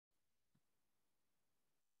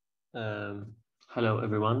Um, Hello,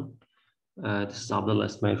 everyone. This is Abdullah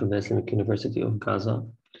Ismail from the Islamic University of Gaza.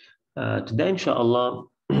 Today, inshallah,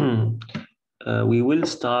 we will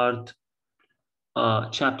start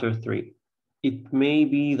chapter 3. It may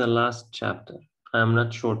be the last chapter. I'm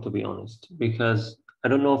not sure, to be honest, because I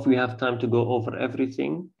don't know if we have time to go over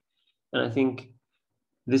everything. And I think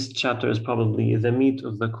this chapter is probably the meat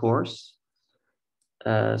of the course.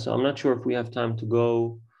 So I'm not sure if we have time to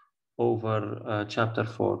go over chapter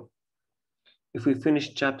 4. If we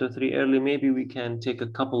finish chapter 3 early, maybe we can take a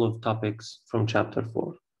couple of topics from chapter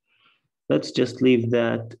 4. Let's just leave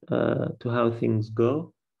that to how things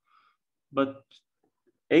go. But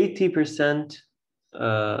 80%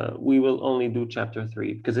 we will only do chapter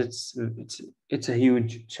 3 because it's a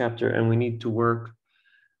huge chapter and we need to work.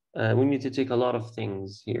 We need to take a lot of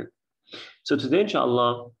things here. So today,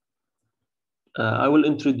 inshallah, I will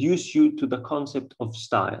introduce you to the concept of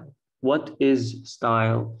style. What is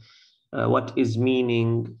style? What is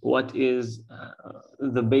meaning? What is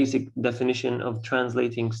the basic definition of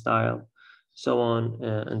translating style? So on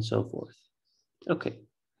and so forth. Okay.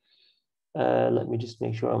 Let me just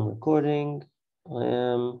make sure I'm recording. I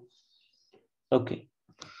am. Okay.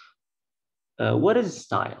 What is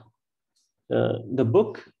style? The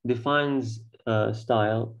book defines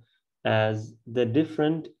style as the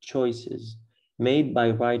different choices made by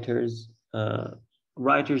writers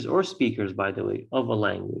or speakers, by the way, of a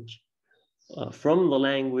language from the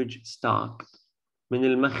language stock, من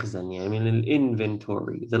المخزن, يعني من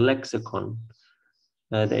الinventory, the lexicon,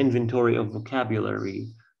 the inventory of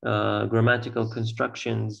vocabulary, grammatical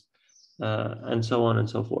constructions, and so on and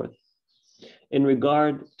so forth. In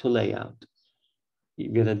regard to layout, you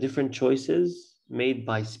get the different choices made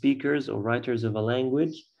by speakers or writers of a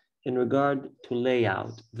language in regard to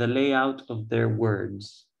layout, the layout of their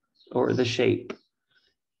words or the shape.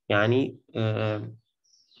 يعني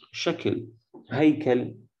شكل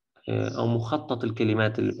هيكل أو مخطط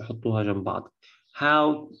الكلمات اللي بيحطوها جنب بعض.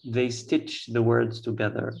 How they stitch the words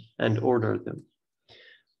together and order them.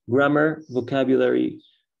 Grammar, vocabulary,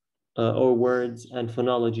 or words, and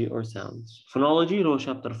phonology or sounds. Phonology هو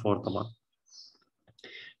chapter 4 طبعا.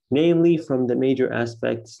 Namely from the major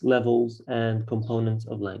aspects, levels, and components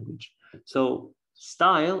of language. So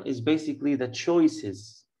style is basically the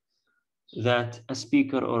choices that a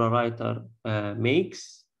speaker or a writer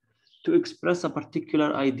makes to express a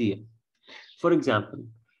particular idea. For example,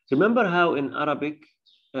 remember how in Arabic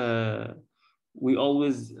we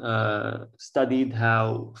always studied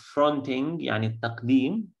how fronting, يعني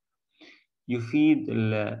التقديم, يفيد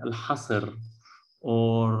الحصر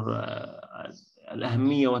or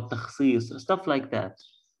الأهمية والتخصيص, stuff like that.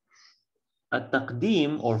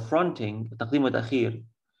 التقديم or fronting, تقديم وتأخير,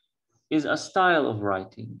 is a style of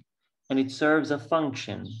writing and it serves a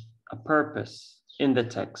function, a purpose in the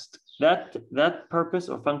text. That purpose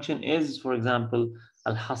or function is, for example,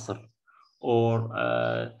 al-hasr,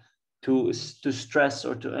 or to stress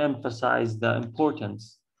or to emphasize the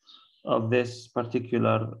importance of this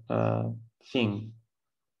particular thing.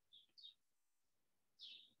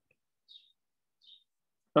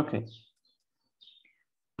 Okay.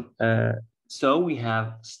 So we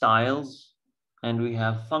have styles and we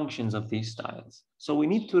have functions of these styles. So we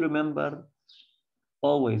need to remember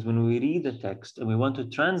always when we read a text and we want to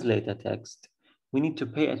translate a text, we need to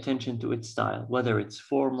pay attention to its style, whether it's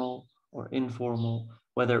formal or informal,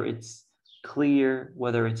 whether it's clear,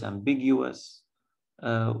 whether it's ambiguous,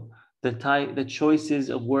 the choices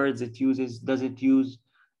of words it uses. Does it use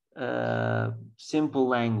simple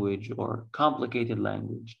language or complicated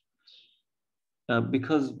language?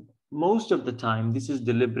 Because most of the time, this is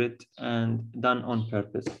deliberate and done on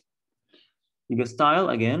purpose. Because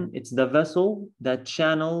style, again, it's the vessel that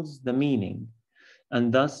channels the meaning,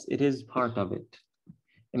 and thus it is part of it.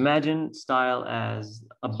 Imagine style as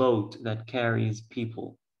a boat that carries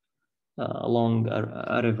people along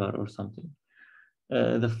a river or something.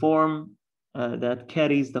 The form that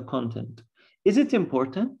carries the content. Is it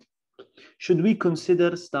important? Should we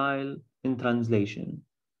consider style in translation?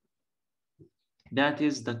 That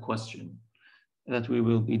is the question that we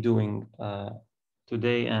will be doing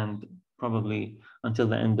today and probably until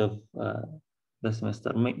the end of the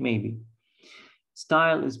semester, maybe.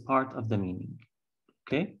 Style is part of the meaning,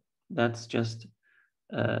 okay? That's just,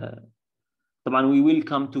 we will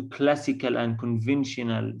come to classical and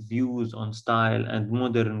conventional views on style and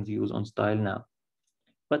modern views on style now.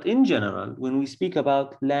 But in general, when we speak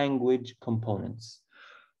about language components,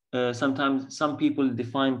 sometimes some people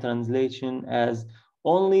define translation as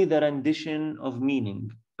only the rendition of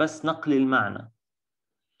meaning, بس نقل المعنى.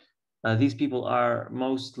 These people are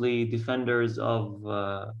mostly defenders of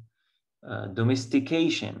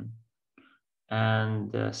domestication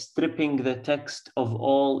and stripping the text of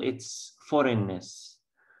all its foreignness.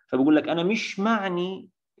 فبقول لك أنا مش معني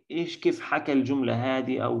إيش كيف حكى الجملة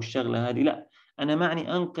هذه أو الشغلة هذه، لا، أنا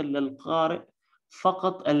معني أنقل للقارئ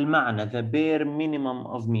فقط المعنى، the bare minimum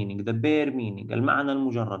of meaning, the bare meaning، المعنى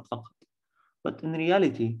المجرد فقط. But in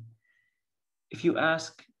reality, if you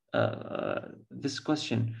ask this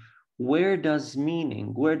question, where does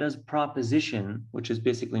meaning, where does proposition, which is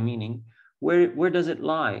basically meaning, where does it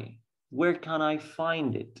lie? Where can I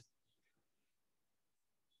find it?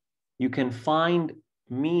 You can find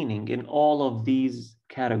meaning in all of these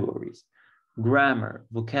categories: grammar,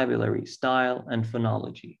 vocabulary, style, and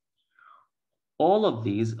phonology. All of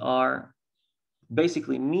these are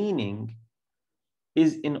basically meaning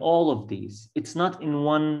is in all of these. It's not in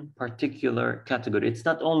one particular category. It's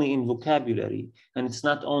not only in vocabulary, and it's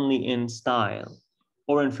not only in style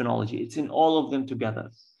or in phonology. It's in all of them together.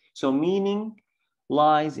 So meaning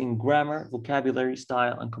lies in grammar, vocabulary,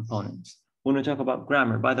 style, and components. When we talk about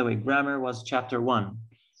grammar, by the way, grammar was chapter 1,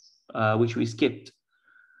 which we skipped,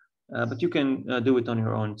 but you can do it on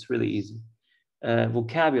your own. It's really easy.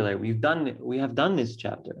 Vocabulary, we have done this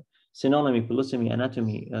chapter. Synonymy, polysemy,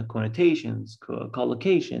 anatomy, connotations,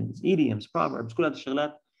 collocations, idioms, proverbs, كل هذه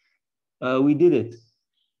الشغلات, we did it.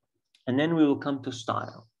 And then we will come to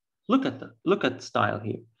style. Look at style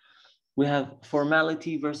here. We have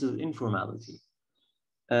formality versus informality.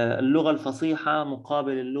 اللغة الفصيحة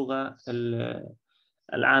مقابل اللغة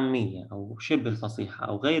العامية أو شبه الفصيحة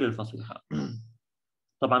أو غير الفصيحة.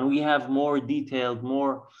 طبعا we have more detailed,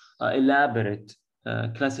 more elaborate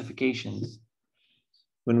classifications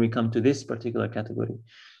when we come to this particular category.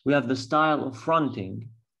 We have the style of fronting,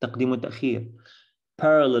 تقديم وتأخير,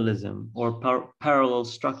 parallelism or parallel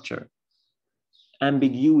structure,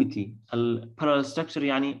 ambiguity. parallel structure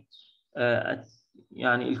يعني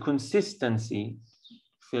الconsistency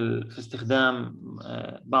في استخدام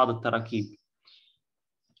بعض التراكيب.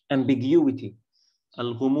 ambiguity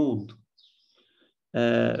الغموض.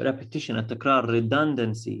 repetition التكرار.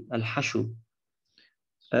 redundancy الحشو.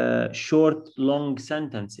 short long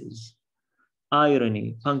sentences.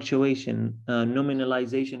 irony, punctuation,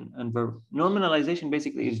 nominalization, and verb. Nominalization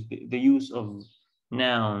basically is the use of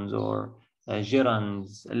nouns or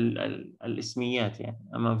gerunds, الاسميات يعني.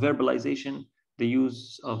 أما verbalization, the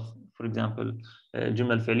use of, for example,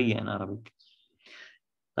 الجملة الفعلية in Arabic.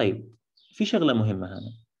 طيب في شغلة مهمة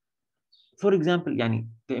هنا. For example, يعني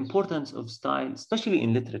the importance of style, especially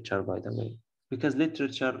in literature, by the way, because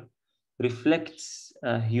literature reflects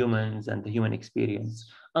humans and the human experience.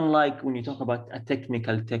 Unlike when you talk about a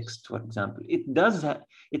technical text, for example,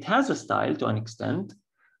 it has a style to an extent,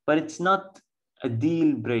 but it's not a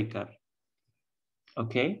deal breaker.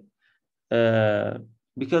 Okay,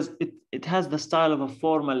 because it has the style of a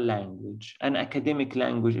formal language, an academic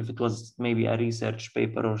language, if it was maybe a research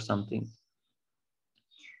paper or something.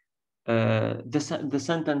 The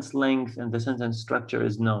sentence length and the sentence structure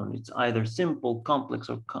is known. It's either simple, complex,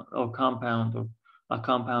 or compound, or a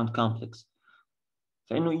compound complex.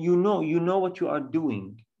 So you know what you are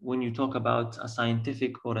doing when you talk about a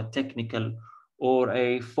scientific or a technical or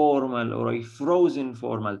a formal or a frozen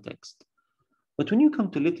formal text. But when you come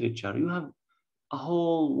to literature, you have a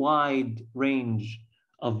whole wide range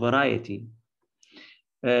of variety.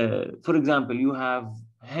 For example, you have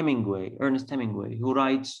Ernest Hemingway, who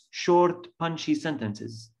writes short, punchy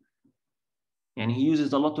sentences. And he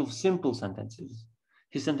uses a lot of simple sentences.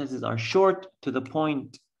 His sentences are short, to the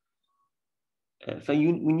point.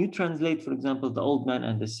 When you translate, for example, The Old Man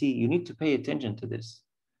and the Sea, you need to pay attention to this.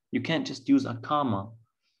 You can't just use a comma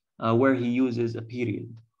where he uses a period,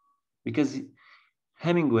 because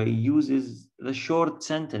Hemingway uses the short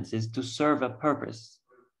sentences to serve a purpose,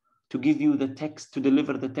 to give you the text, to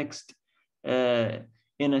deliver the text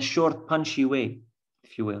in a short, punchy way,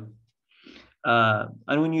 if you will.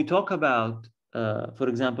 And when you talk about, for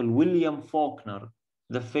example, William Faulkner,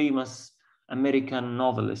 the famous American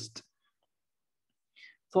novelist,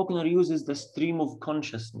 Faulkner uses the stream of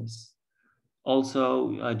consciousness.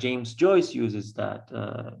 Also, James Joyce uses that,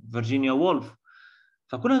 Virginia Woolf.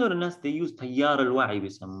 فكل هذول الناس they use تيار الوعي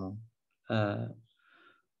بيسموه,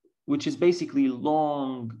 which is basically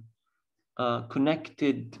long,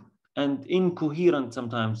 connected, and incoherent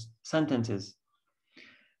sometimes sentences.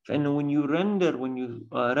 فإنه when you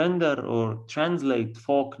render or translate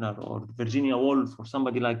Faulkner or Virginia Woolf or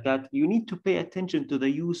somebody like that, you need to pay attention to the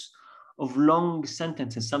use of long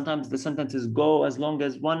sentences. Sometimes the sentences go as long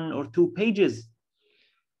as 1 or 2 pages.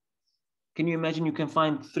 Can you imagine? You can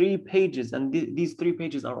find 3 pages, and these 3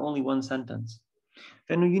 pages are only 1 sentence.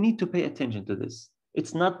 And you need to pay attention to this.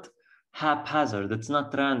 It's not haphazard. It's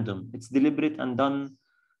not random. It's deliberate and done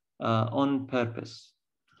on purpose.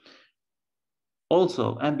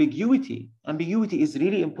 Also, ambiguity. Ambiguity is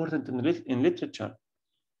really important in literature.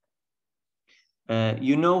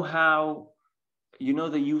 You know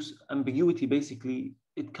the use ambiguity. Basically,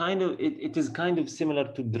 it is kind of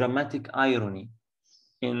similar to dramatic irony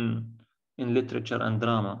in literature and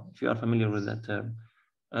drama, if you are familiar with that term,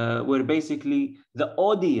 where basically the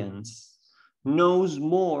audience knows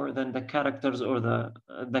more than the characters or the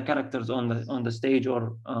characters on the stage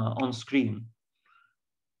or on screen.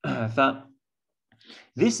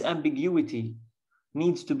 This ambiguity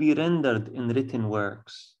needs to be rendered in written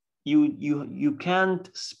works. You can't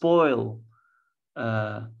spoil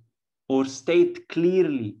or state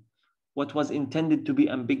clearly what was intended to be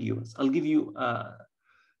ambiguous. I'll give you a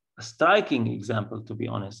striking example, to be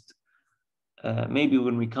honest. Maybe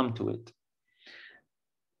when we come to it.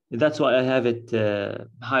 That's why I have it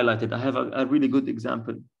highlighted. I have a really good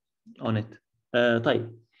example on it.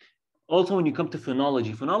 طيب. Also, when you come to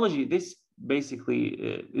phonology, this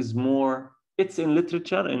basically is more, it's in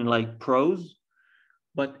literature, in like prose,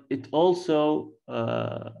 but it's also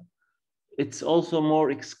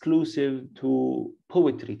more exclusive to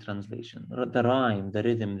poetry translation, the rhyme, the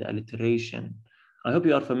rhythm, the alliteration. I hope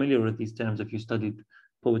you are familiar with these terms if you studied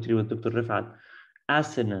poetry with Dr. Rifat.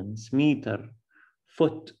 Assonance, meter,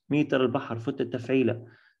 foot, meter al-bahr, foot al-taf'ila,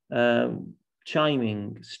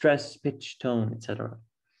 chiming, stress, pitch, tone, etc.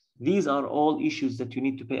 These are all issues that you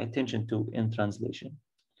need to pay attention to in translation.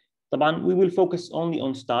 طبعا, we will focus only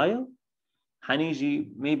on style.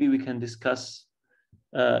 Haniji, maybe we can discuss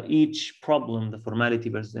each problem, the formality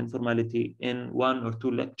versus informality, in 1 or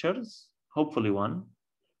 2 lectures, hopefully 1.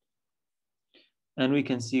 And we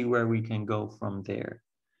can see where we can go from there.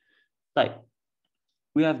 Right.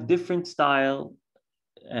 We have different style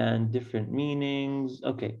and different meanings.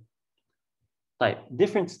 Okay. Right.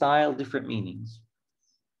 Different style, different meanings.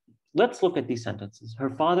 Let's look at these sentences. Her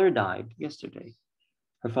father died yesterday.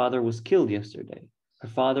 Her father was killed yesterday. Her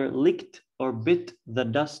father licked or bit the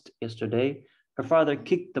dust yesterday. Her father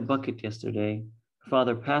kicked the bucket yesterday. Her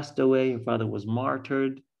father passed away. Her father was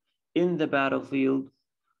martyred in the battlefield.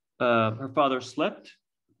 Her father slept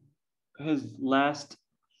his last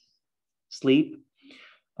sleep.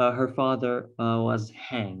 Her father was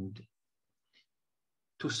hanged.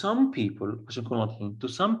 To some people,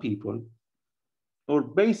 or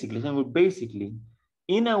basically,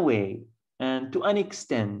 in a way, and to an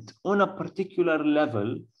extent, on a particular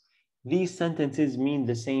level, these sentences mean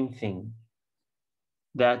the same thing.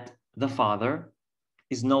 That the father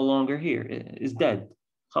is no longer here, is dead.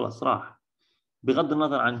 خلاص راح. بغض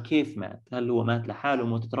النظر عن كيف مات. هل هو مات لحاله،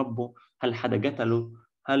 موتة ربه، هل حدا قتله،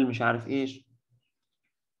 هل مش عارف إيش.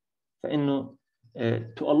 فإنه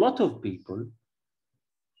to a lot of people,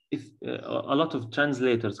 if a lot of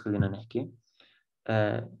translators خلينا نحكي,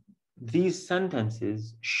 these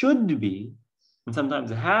sentences should be, and sometimes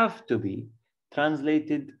have to be,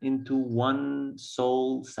 translated into one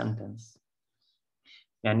sole sentence.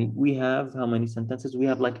 Yani we have how many sentences? We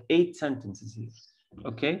have like 8 sentences here,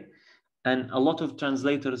 okay? And a lot of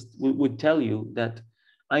translators would tell you that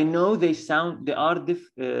I know they are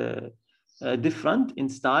different in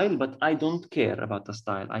style, but I don't care about the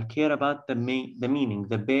style. I care about the meaning,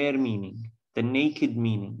 the bare meaning, the naked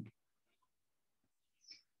meaning.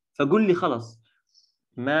 فقل لي خلص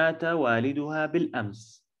مات والدها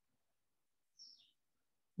بالأمس,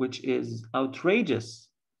 which is outrageous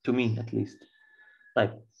to me at least.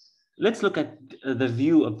 Like, let's look at the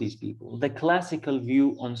view of these people, the classical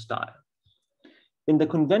view on style. In the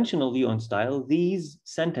conventional view on style, these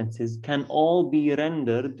sentences can all be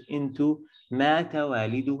rendered into مات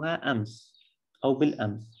والدها أمس أو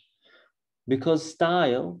بالأمس, because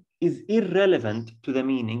style is irrelevant to the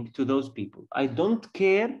meaning to those people. I don't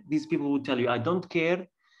care, these people will tell you, I don't care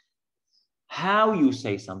how you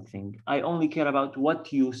say something. I only care about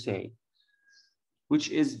what you say,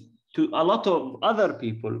 which is to a lot of other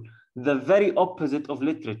people the very opposite of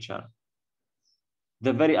literature,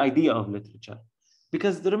 the very idea of literature.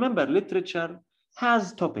 Because remember, literature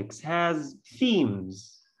has topics, has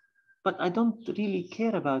themes, but I don't really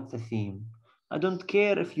care about the theme. I don't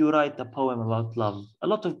care if you write a poem about love. A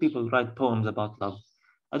lot of people write poems about love.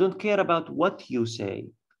 I don't care about what you say,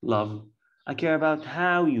 love. I care about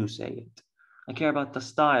how you say it. I care about the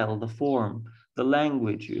style, the form, the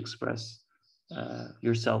language you express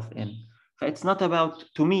yourself in. It's not about,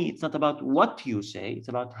 to me, it's not about what you say, it's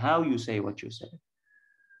about how you say what you say.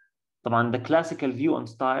 طبعا, the classical view on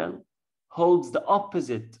style holds the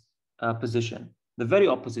opposite position, the very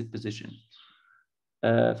opposite position.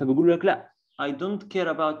 فبيقول لك لا, I don't care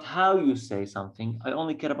about how you say something, I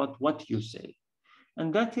only care about what you say.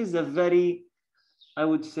 And that is a very I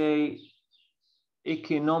would say,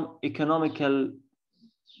 economical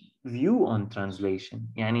view on translation.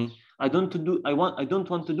 Yani, I don't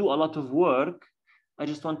want to do a lot of work. I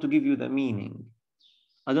just want to give you the meaning.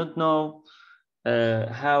 I don't know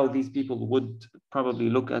how these people would probably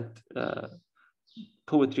look at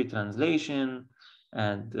poetry translation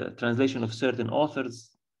and translation of certain authors.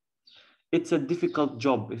 It's a difficult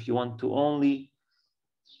job if you want to only,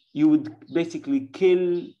 you would basically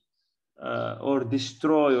kill or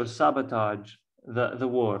destroy or sabotage the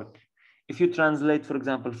work. If you translate, for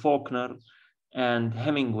example, Faulkner and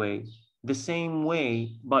Hemingway the same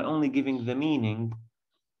way by only giving the meaning,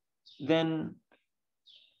 then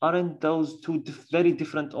aren't those two very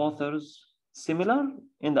different authors similar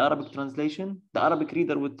in the Arabic translation? The Arabic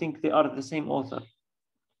reader would think they are the same author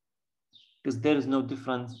because there is no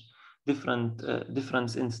difference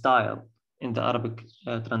in style in the Arabic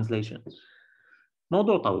translation.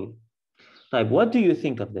 موضوع طويل. طيب, what do you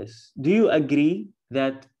think of this? Do you agree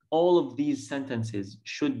that all of these sentences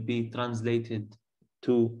should be translated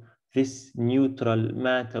to this neutral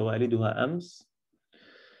ما توالدها أمس?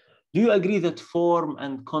 Do you agree that form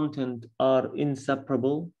and content are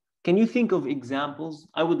inseparable? Can you think of examples?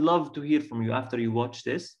 I would love to hear from you after you watch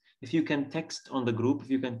this. If you can text on the group, if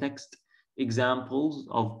you can text examples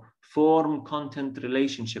of form-content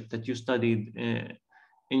relationship that you studied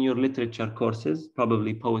in your literature courses,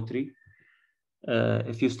 probably poetry.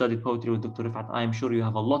 If you studied poetry with Dr. Rifat, I am sure you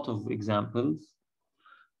have a lot of examples.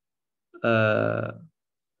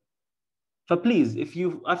 So please, if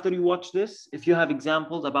you, after you watch this, if you have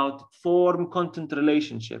examples about form-content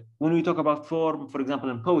relationship, when we talk about form, for example,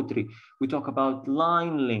 in poetry, we talk about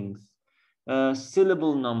line length,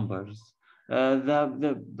 syllable numbers,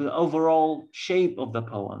 the overall shape of the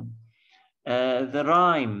poem, the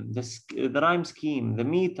rhyme, the rhyme scheme, the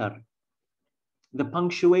meter, the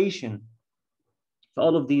punctuation. So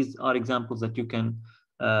all of these are examples that you can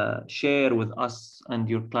share with us and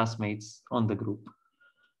your classmates on the group.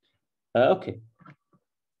 Okay.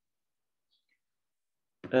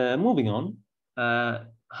 Moving on.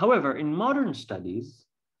 However, in modern studies,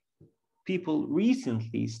 people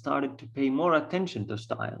recently started to pay more attention to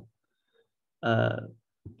style.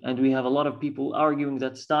 And we have a lot of people arguing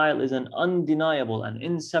that style is an undeniable and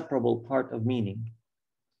inseparable part of meaning.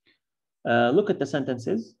 Look at the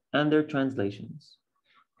sentences and their translations.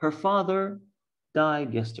 Her father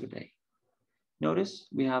died yesterday. Notice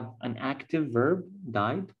we have an active verb,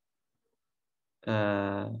 died.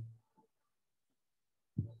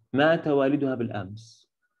 مات والدها بالأمس.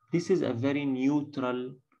 This is a very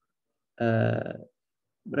neutral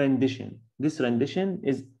rendition. This rendition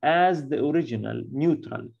is as the original,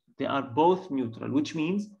 neutral. They are both neutral, which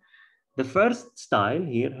means the first style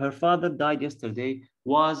here, her father died yesterday,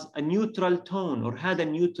 was a neutral tone or had a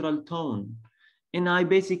neutral tone. And I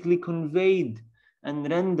basically conveyed and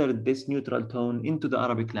rendered this neutral tone into the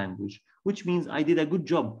Arabic language, which means I did a good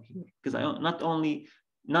job here because I not only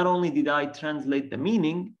did I translate the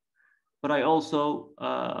meaning, but I also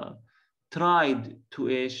tried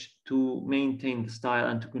to maintain the style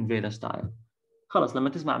and to convey the style. خلاص لما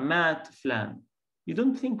تسمع مات فلان, you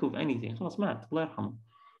don't think of anything. خلاص مات, الله يرحمه.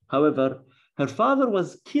 However, her father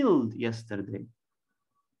was killed yesterday.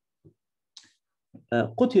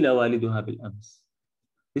 قتل والدها بالأمس.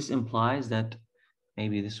 This implies that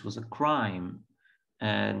maybe this was a crime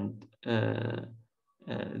and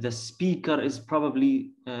the speaker is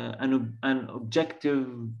probably an objective,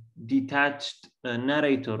 detached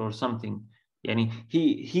narrator or something. Yani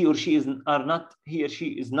he or she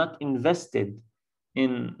is not invested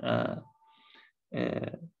in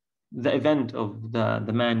the event of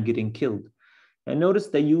the man getting killed. And notice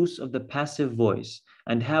the use of the passive voice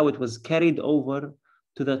and how it was carried over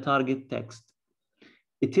to the target text.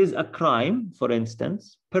 It is a crime, for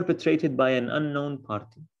instance, perpetrated by an unknown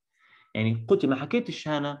party. يعني قلت ما حكيتش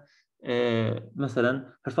هنا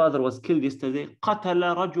مثلا her father was killed yesterday قتل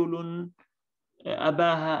رجل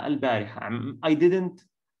أباها البارحة. I didn't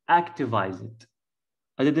activize it.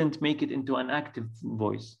 I didn't make it into an active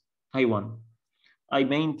voice. هاي one. I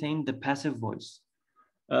maintained the passive voice.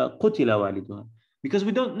 قتل والدها. Because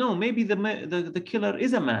we don't know, maybe the killer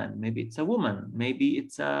is a man, maybe it's a woman, maybe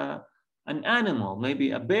it's an animal,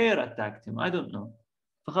 maybe a bear attacked him, I don't know.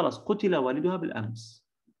 فخلاص قتل والدها بالأمس.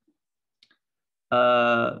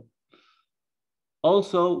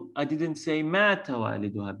 Also, I didn't say مات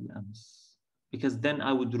والدها بالأمس because then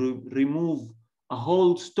I would remove a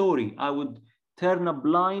whole story. I would turn a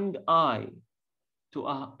blind eye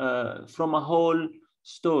to from a whole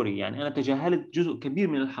story. يعني أنا تجاهلت جزء كبير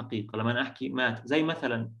من الحقيقة لما أنا أحكي مات. زي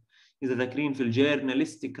مثلا إذا ذاكرين في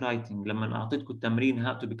الجورناليستيك رايتنج لما أعطيتكم التمرين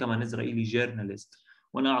how to become an Israeli journalist،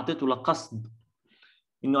 وأنا أعطيته لقصد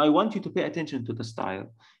إنه I want you to pay attention to the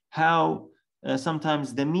style, how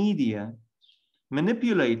sometimes the media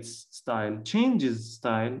manipulates style, changes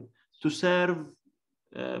style to serve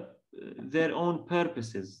their own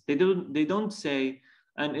purposes. They don't say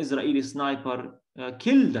an Israeli sniper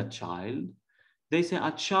killed a child. They say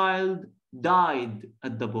a child died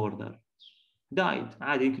at the border. died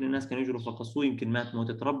عادي، يمكن الناس كانوا يجروا فقصوه، يمكن مات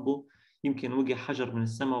موتة ربه، يمكن وقع حجر من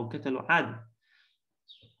السماء وقتله، عادي.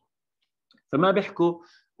 فما بيحكوا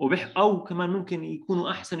أو كمان ممكن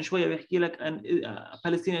يكونوا أحسن شوية، بيحكي لك an a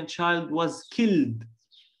Palestinian child was killed،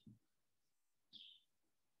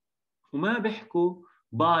 وما بيحكوا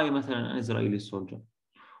by مثلا an Israeli soldier.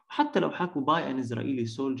 وحتى لو حكوا by an Israeli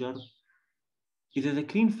soldier، إذا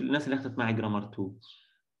ذاكرين في الناس اللي أخذت معي grammar 2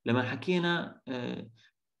 لما حكينا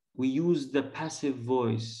we use the passive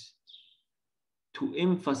voice to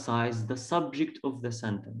emphasize the subject of the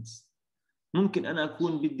sentence. ممكن أنا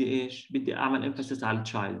أكون بدي إيش؟ بدي أعمل emphasis على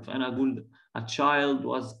child، فأنا أقول a child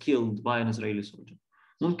was killed by an Israeli soldier.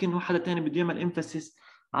 ممكن واحد تاني بده يعمل emphasis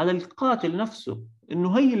على القاتل نفسه،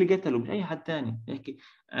 إنه هي اللي قتله مش أي حد تاني. يحكي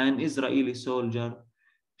an Israeli soldier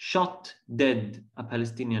shot dead a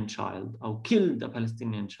Palestinian child، أو killed a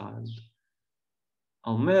Palestinian child،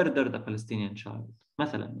 أو murdered a Palestinian child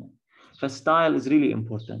مثلا يعني. فstyle is really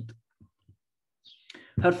important.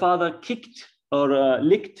 Her father kicked or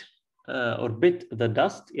licked or bit the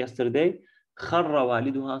dust yesterday. خر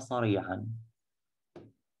والدها صريعا.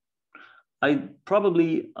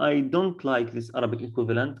 I don't like this Arabic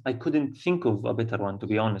equivalent. I couldn't think of a better one, to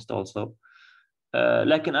be honest, also.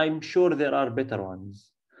 لكن I'm sure there are better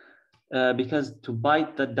ones. Because to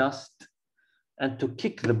bite the dust and to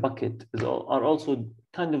kick the bucket are also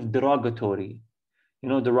kind of derogatory. You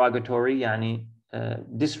know, derogatory يعني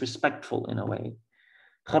disrespectful in a way.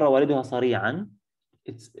 خر والدها صريعا.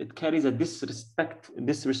 It carries a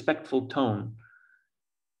disrespectful tone.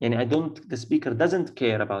 يعني the speaker doesn't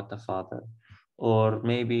care about the father, or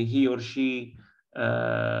maybe he or she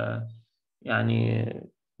يعني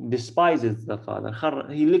despises the father.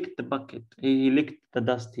 He licked the bucket. He licked the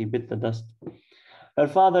dust. He bit the dust. Her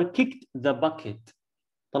father kicked the bucket.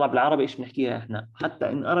 طلع بالعربي إيش بنحكيها إحنا؟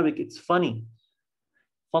 حتى in Arabic it's funny.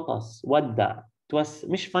 فطس، ودع،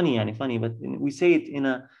 مش funny يعني funny, but we say it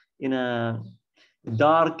in a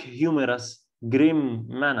dark, humorous, grim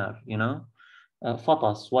manner, you know.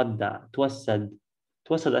 فطس، ودع،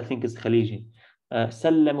 توسد I think is خليجي.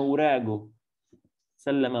 سلم وراقه،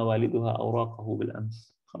 سلم والدها أوراقه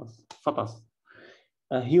بالأمس. خلاص فطس.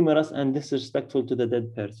 Humorous and disrespectful to the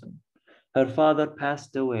dead person. Her father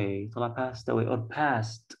passed away. طلع passed away or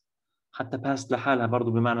passed. حتى passed لحالها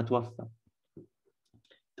برضو بمعنى توفى.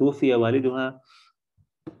 توفي والدها.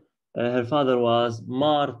 Her father was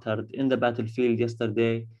martyred in the battlefield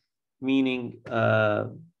yesterday, meaning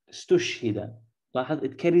استشهد. لاحظ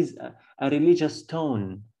it carries a religious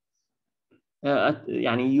tone.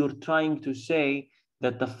 يعني you're trying to say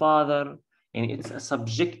that the father, يعني it's a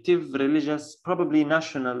subjective, religious, probably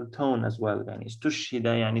national tone as well. يعني استشهد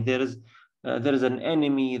يعني there is an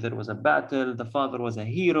enemy, there was a battle, the father was a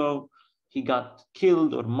hero, he got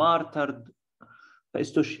killed or martyred.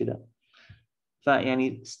 فاستشهد.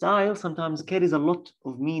 فيعني style sometimes carries a lot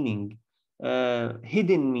of meaning,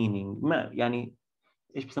 hidden meaning، ما يعني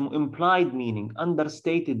إيش بسموه implied meaning,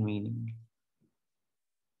 understated meaning.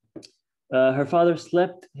 Her father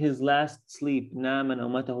slept his last sleep. نام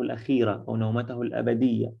نومته الأخيرة أو نومته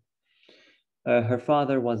الأبدية. Her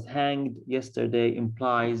father was hanged yesterday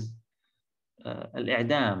implies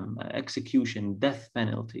الإعدام, execution, death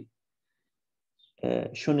penalty.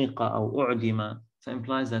 شنق أو أعدم, so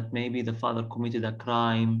implies that maybe the father committed a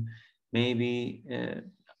crime, maybe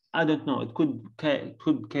I don't know, it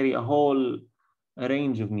could carry a whole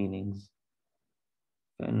range of meanings.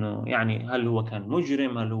 فإنه يعني هل هو كان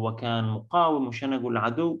مجرم، هل هو كان مقاوم وشنقوا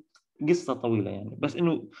العدو، قصة طويلة يعني. بس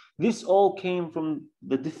إنه this all came from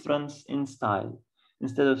the difference in style.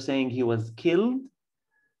 Instead of saying he was killed,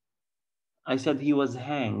 I said he was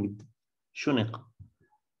hanged. شنق.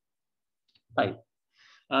 طيب.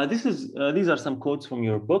 These are some quotes from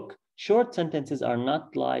your book. Short sentences are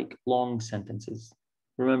not like long sentences.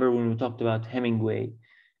 Remember when we talked about Hemingway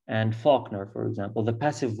and Faulkner, for example, the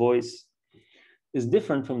passive voice is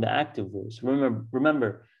different from the active voice. Remember,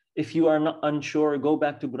 if you are not unsure, go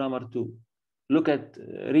back to grammar 2. Look at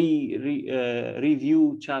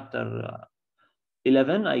review chapter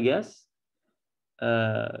 11, I guess.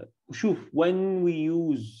 When we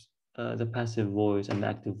use the passive voice and the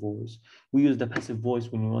active voice, we use the passive voice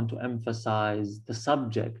when we want to emphasize the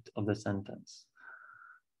subject of the sentence.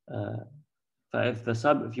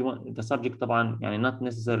 if you want the subject طبعا يعني not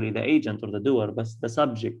necessarily the agent or the doer but the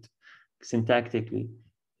subject syntactically.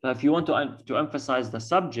 If you want to emphasize the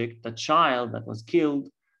subject, the child that was killed,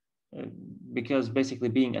 because basically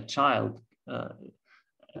being a child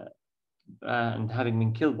and having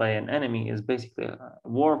been killed by an enemy is basically a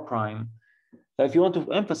war crime. So if you want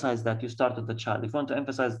to emphasize that, you start with the child. If you want to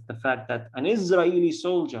emphasize the fact that an Israeli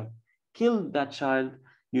soldier killed that child,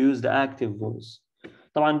 you use the active voice.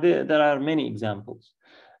 طبعا there are many examples.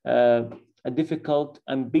 A difficult,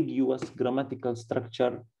 ambiguous grammatical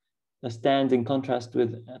structure stands in contrast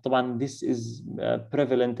with, طبعا this is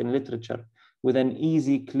prevalent in literature, with an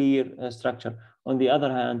easy, clear structure. On the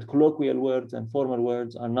other hand, colloquial words and formal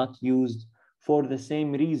words are not used for the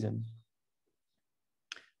same reason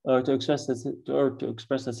or to express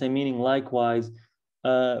the same meaning. Likewise,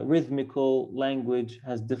 rhythmical language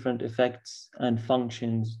has different effects and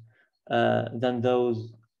functions than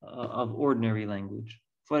those of ordinary language.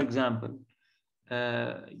 For example,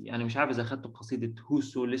 يعني مش عارف إذا أخذتوا قصيدة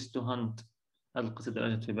هوسو لستو هانت، هذه القصيدة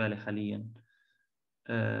اللي أجت في بالي حاليا.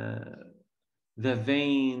 The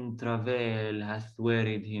vain travail hath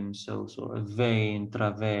wearied him so. A vain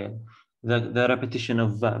travail, the repetition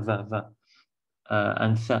of va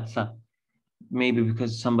and tha. Maybe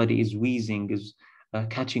because somebody is wheezing, is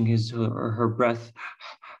catching his or her breath,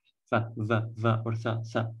 va or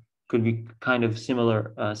tha. Could be kind of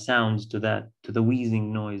similar sounds to that, to the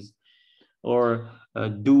wheezing noise. Or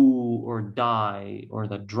do or die, or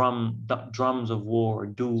the drums of war,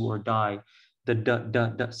 do or die. The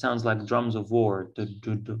da sounds like drums of war.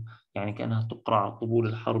 يعني كأنها تقرع طبول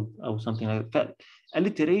الحرب أو something like that.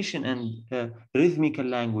 Alliteration and rhythmical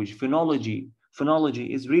language, phonology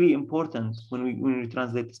is really important when we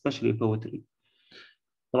translate, especially poetry.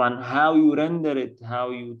 طبعا how you render it, how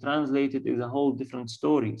you translate it is a whole different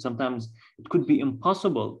story. Sometimes it could be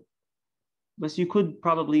impossible, but you could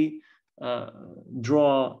probably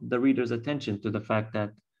draw the reader's attention to the fact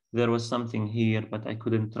that there was something here, but I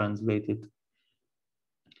couldn't translate it.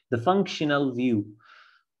 The functional view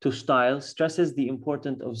to style stresses the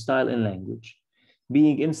importance of style in language,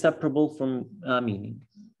 being inseparable from meaning.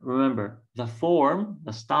 Remember, the form,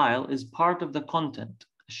 the style, is part of the content.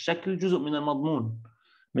 الشكل جزء من المضمون،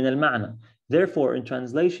 من المعنى. Therefore, in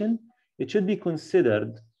translation, it should be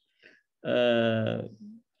considered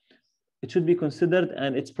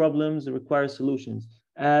and its problems require solutions,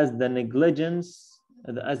 as the negligence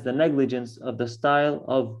of the style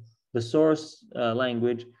of the source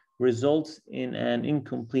language results in an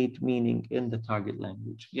incomplete meaning in the target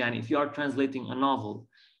language. Yani if you are translating a novel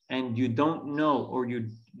and you don't know, or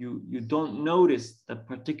you don't notice the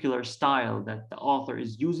particular style that the author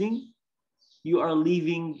is using, you are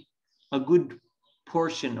leaving a good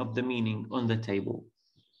portion of the meaning on the table.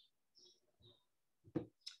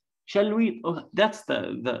 Shall we, that's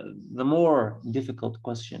the more difficult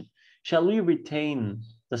question. Shall we retain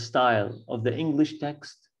the style of the English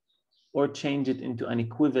text or change it into an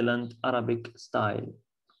equivalent Arabic style?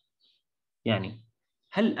 يعني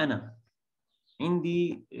هل أنا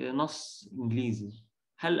عندي نص إنجليزي،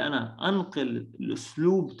 هل أنا أنقل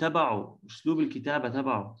الأسلوب تبعه، أسلوب الكتابة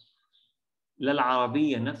تبعه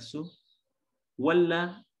للعربية نفسه،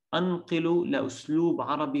 ولا أنقله لأسلوب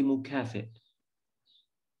عربي مكافئ؟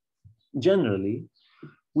 Generally,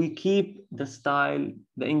 we keep the style,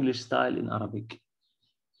 the English style in Arabic.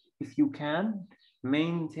 If you can,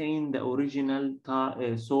 maintain the original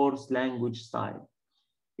source language style.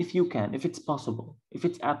 If you can, if it's possible, if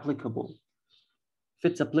it's applicable.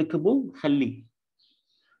 If it's applicable, خليه.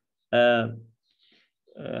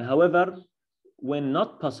 However, when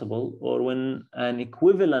not possible, or when an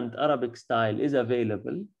equivalent Arabic style is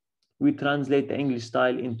available, we translate the English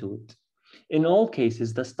style into it. In all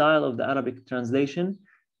cases, the style of the Arabic translation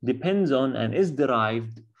depends on and is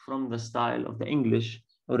derived from the style of the English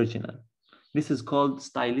original. This is called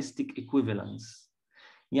stylistic equivalence.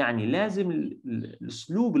 يعني لازم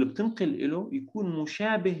الأسلوب اللي بتنقل له يكون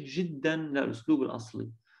مشابه جدا للأسلوب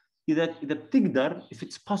الأصلي. إذا بتقدر, if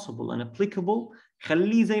it's possible and applicable,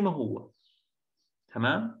 خليه زي ما هو.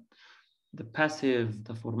 تمام? The passive,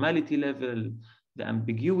 the formality level, the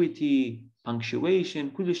ambiguity,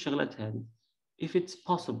 punctuation, كل الشغلات هذه. If it's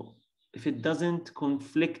possible, if it doesn't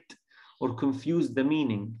conflict or confuse the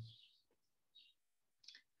meaning.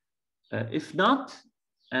 If not,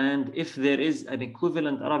 and if there is an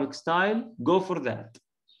equivalent Arabic style, go for that.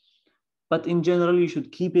 But in general, you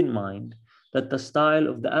should keep in mind that the style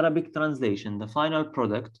of the Arabic translation, the final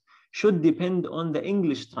product, should depend on the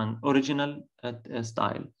English original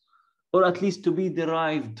style, or at least to be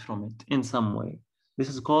derived from it in some way. This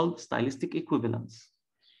is called stylistic equivalence.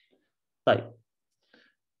 طيب.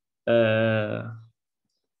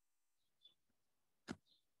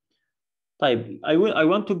 طيب I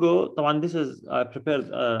want to go. طبعا this is prepared.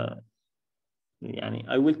 يعني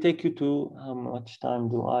I will take you to, how much time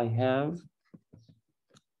do I have?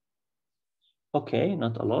 Okay,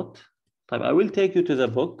 not a lot. طيب I will take you to the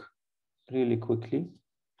book really quickly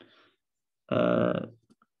to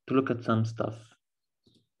look at some stuff.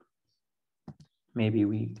 Maybe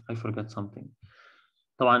I forgot something.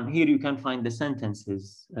 طبعا here you can find the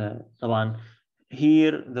sentences. طبعا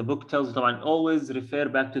here the book tells طبعا always refer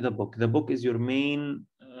back to the book. The book is your main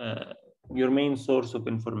source of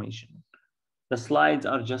information. The slides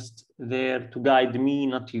are just there to guide me,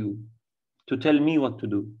 not you, to tell me what to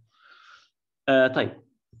do. طيب.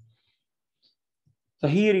 So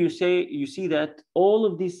here you see that all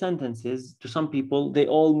of these sentences, to some people, they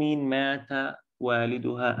all mean مات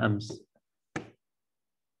والدها أمس.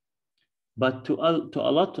 But to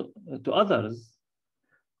others,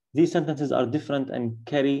 these sentences are different and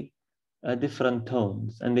carry different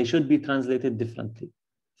tones, and they should be translated differently.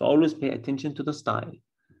 So always pay attention to the style.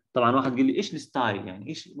 طبعا واحد قال لي ايش الستايل يعني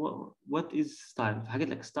ايش what is style؟ فحكيت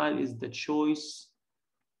لك style is the choice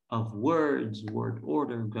of words, word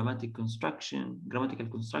order, grammatical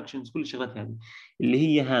constructions، كل الشغلات هذه اللي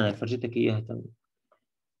هي هنا اللي فرجيتك اياها تو.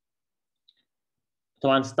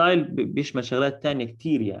 طبعا ستايل بيشمل شغلات ثانيه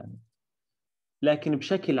كثير يعني، لكن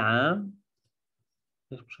بشكل عام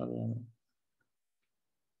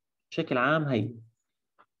بشكل عام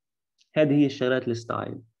هذه هي الشغلات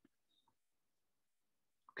الستايل.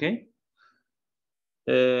 اوكي.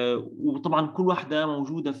 وطبعا كل واحده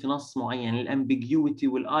موجوده في نص معين. الامبيجيوتي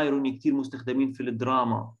والايروني كثير مستخدمين في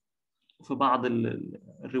الدراما وفي بعض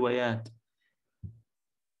الروايات.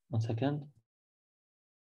 One second.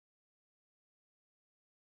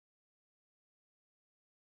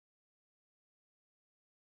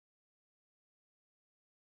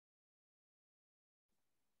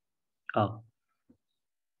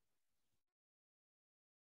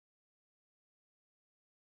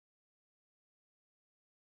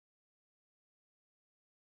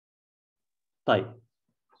 طيب.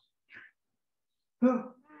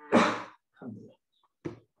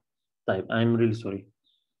 طيب I'm really sorry.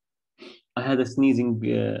 I had a sneezing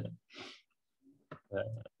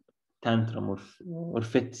tantrum or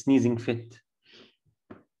fit, sneezing fit.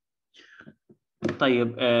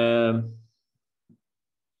 طيب.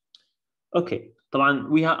 Okay. طبعا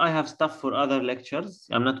I have stuff for other lectures.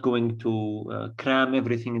 I'm not going to cram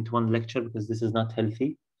everything into one lecture because this is not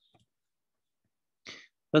healthy.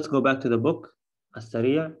 Let's go back to the book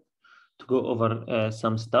السريع to go over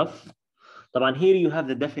some stuff. طبعا here you have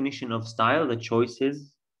the definition of style, the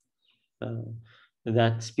choices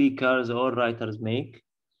that speakers or writers make.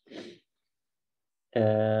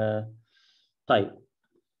 طيب.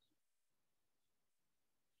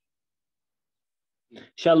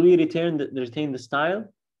 Shall we retain the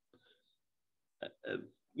style?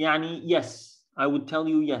 يعني yes, I would tell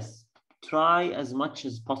you yes. Try as much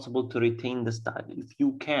as possible to retain the style if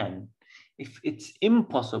you can. If it's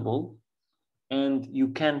impossible and you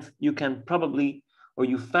can probably, or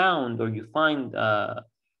you find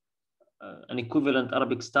an equivalent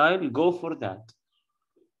Arabic style, go for that.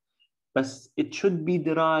 But it should be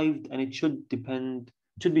derived and it should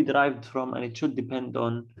be derived from, and it should depend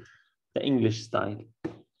on the English style.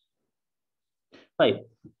 طيب.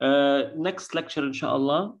 Next lecture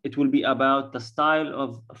inshallah, it will be about the style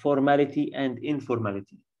of formality and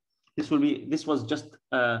informality. This was just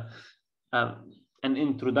an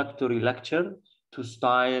introductory lecture to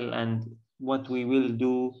style and what we will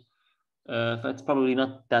do. It's probably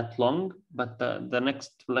not that long, but the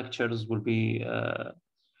next lectures will be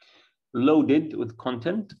loaded with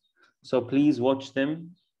content. So please watch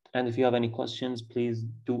them. And if you have any questions, please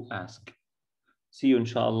do ask. See you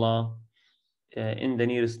inshallah in the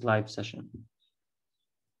nearest live session.